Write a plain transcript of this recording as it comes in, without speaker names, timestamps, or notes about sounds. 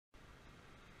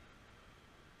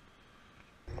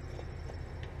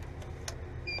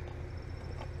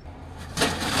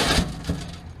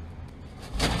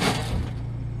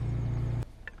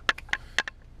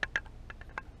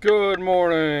Good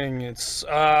morning. It's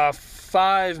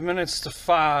 5 minutes to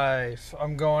 5.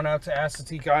 I'm going out to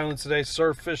Assateague Island today,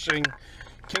 surf fishing.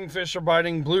 Kingfish are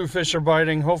biting, bluefish are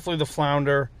biting, hopefully the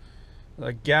flounder.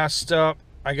 Gassed up.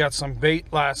 I got some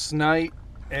bait last night,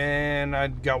 and I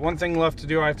got one thing left to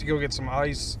do. I have to go get some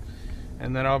ice,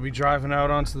 and then I'll be driving out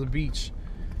onto the beach.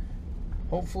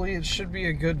 Hopefully it should be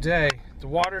a good day. The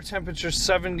water temperature is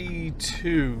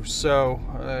 72, so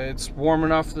it's warm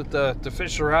enough that the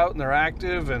fish are out and they're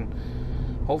active and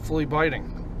hopefully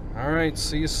biting. All right,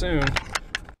 see you soon.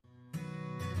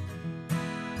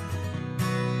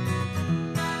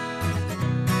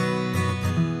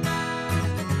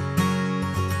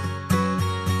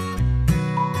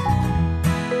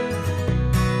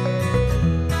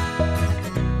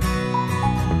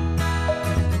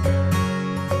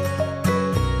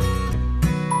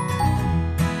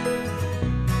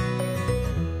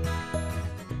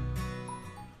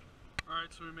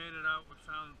 So we made it out. We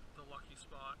found the lucky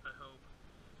spot, I hope.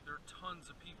 There are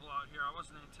tons of people out here. I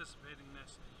wasn't anticipating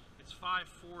this. It's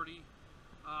 5:40.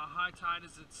 High tide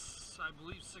is I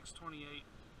believe 6:28.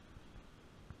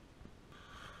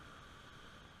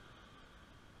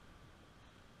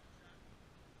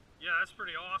 Yeah, that's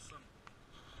pretty awesome.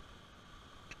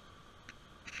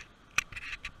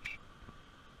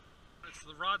 It's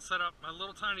the rod setup, my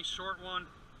little tiny short one.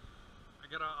 I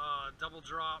got a double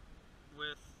drop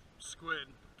with squid,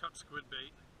 cut squid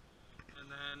bait, and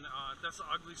then that's an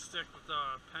ugly stick with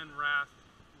the Penn Wrath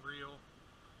reel.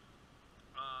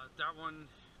 That one,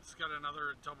 it's got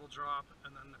another double drop,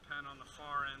 and then the Penn on the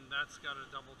far end, that's got a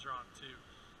double drop too.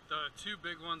 The two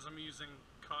big ones I'm using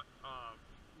cut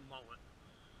mullet.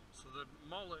 So the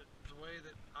mullet, the way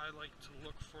that I like to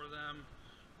look for them,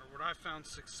 or what I found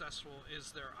successful,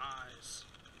 is their eyes.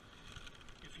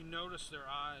 If you notice, their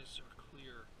eyes are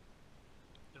clear.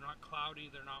 They're not cloudy,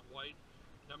 they're not white.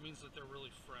 That means that they're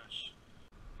really fresh.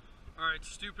 Alright,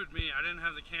 stupid me, I didn't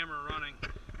have the camera running.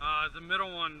 The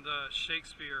middle one, the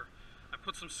Shakespeare, I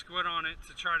put some squid on it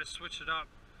to try to switch it up.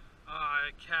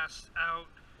 I cast out,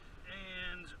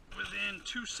 and within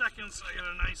 2 seconds I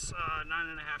got a nice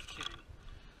 9.5 king.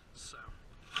 So,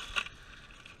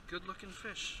 good looking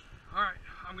fish. Alright,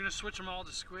 I'm going to switch them all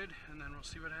to squid, and then we'll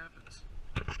see what happens.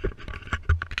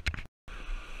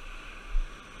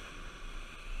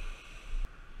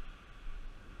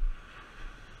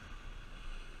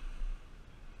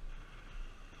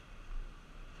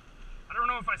 I don't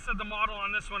know if I said the model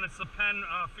on this one. It's the Penn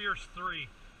Fierce 3.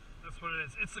 That's what it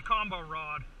is. It's the combo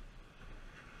rod.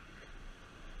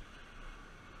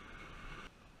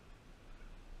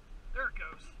 There it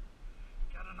goes.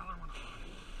 Got another one on.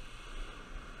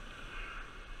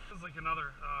 This is like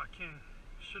another king.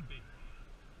 Should be.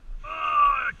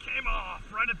 Oh, it came off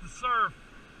right at the surf.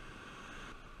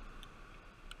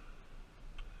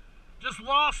 Just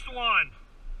lost one.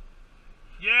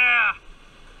 Yeah.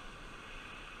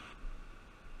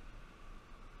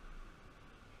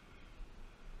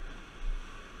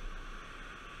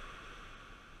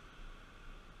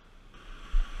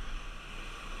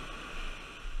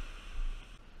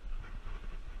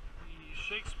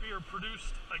 Shakespeare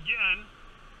produced again.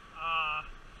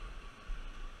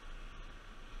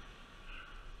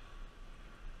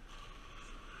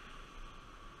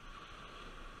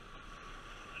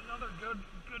 Another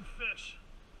good fish.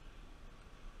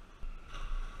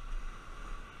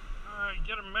 All right,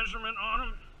 get a measurement on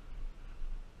him.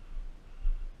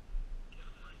 Get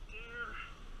him right there.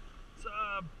 It's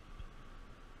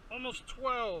almost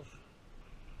 12.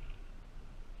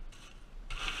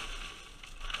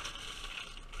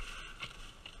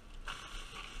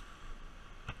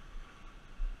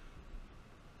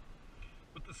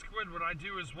 The squid, what I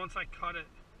do is once I cut it,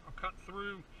 I'll cut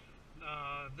through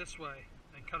this way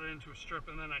and cut it into a strip,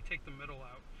 and then I take the middle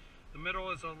out. The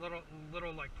middle is a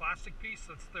little like plastic piece,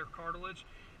 that's their cartilage,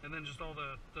 and then just all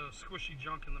the squishy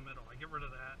junk in the middle. I get rid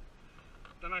of that.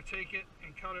 Then I take it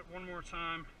and cut it one more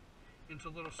time into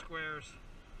little squares,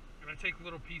 and I take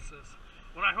little pieces.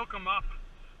 When I hook them up,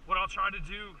 what I'll try to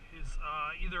do is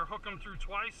either hook them through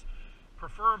twice,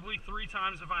 preferably 3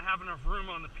 times if I have enough room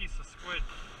on the piece of squid.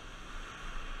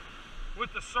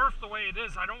 With the surf the way it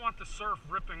is, I don't want the surf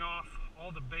ripping off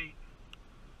all the bait.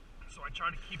 So I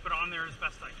try to keep it on there as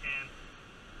best I can.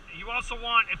 You also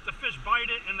want, if the fish bite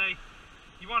it and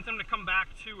you want them to come back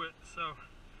to it. So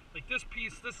like this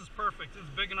piece, this is perfect. It's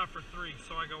big enough for 3.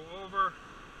 So I go over,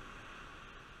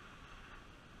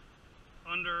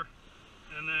 under,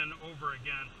 and then over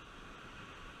again.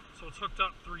 So it's hooked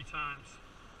up 3 times.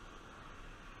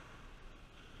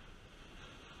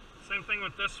 Same thing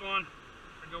with this one.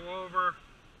 I go over,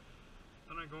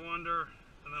 then I go under,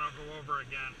 and then I'll go over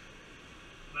again.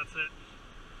 That's it.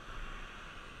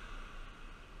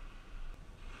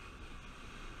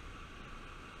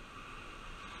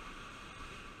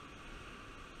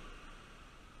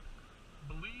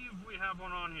 have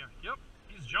one on here. Yep,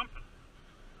 he's jumping.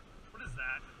 What is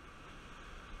that?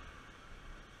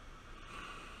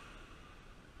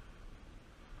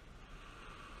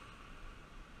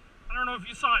 I don't know if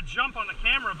you saw it jump on the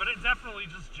camera, but it definitely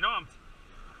just jumped.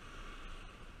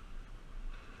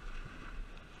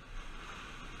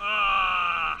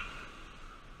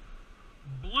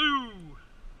 Blue.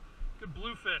 Good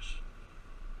bluefish.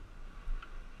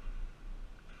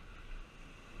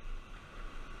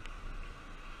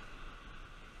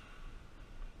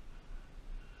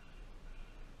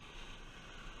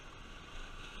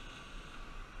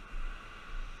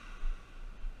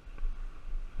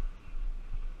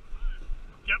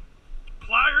 Yep.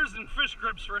 Pliers and fish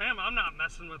grips for him. I'm not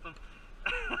messing with them.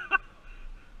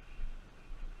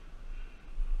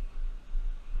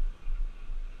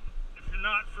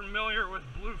 Not familiar with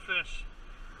bluefish,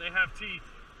 they have teeth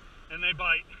and they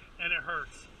bite and it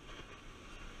hurts.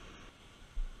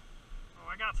 Oh,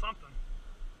 I got something.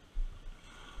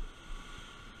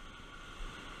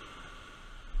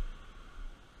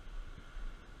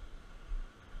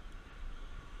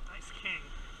 Nice king.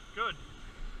 Good.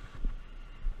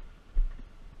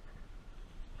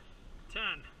 10.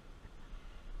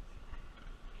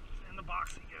 In the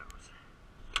box he goes.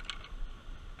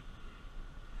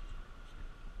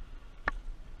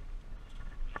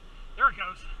 There it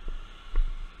goes.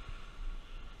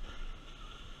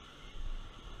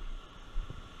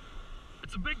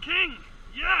 It's a big king.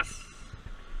 Yes.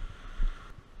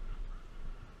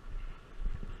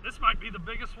 This might be the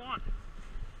biggest one.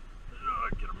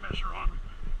 Get a measure on him.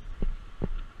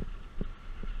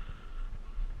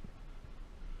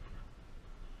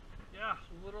 Yeah,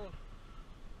 a little,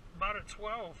 about a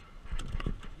 12.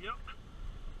 Yep.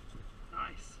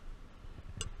 Nice.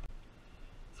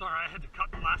 Sorry, I had to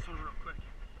cut the last one real quick.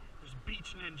 There's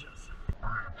beach ninjas.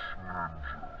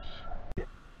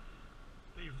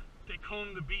 They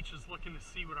comb the beaches looking to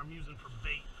see what I'm using for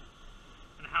bait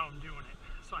and how I'm doing it.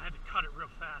 So I had to cut it real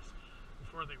fast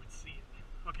before they would see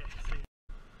it. Okay, see you.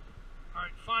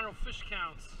 Alright, final fish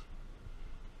counts.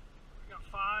 I got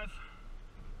 5.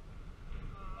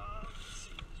 Let's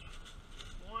see.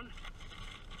 1,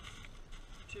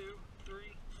 2,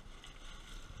 3,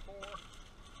 4,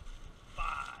 5.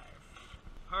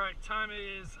 Alright, time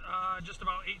is just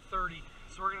about 8:30.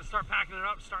 So we're going to start packing it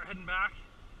up, start heading back,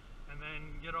 and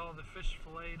then get all the fish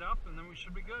filleted up, and then we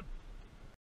should be good.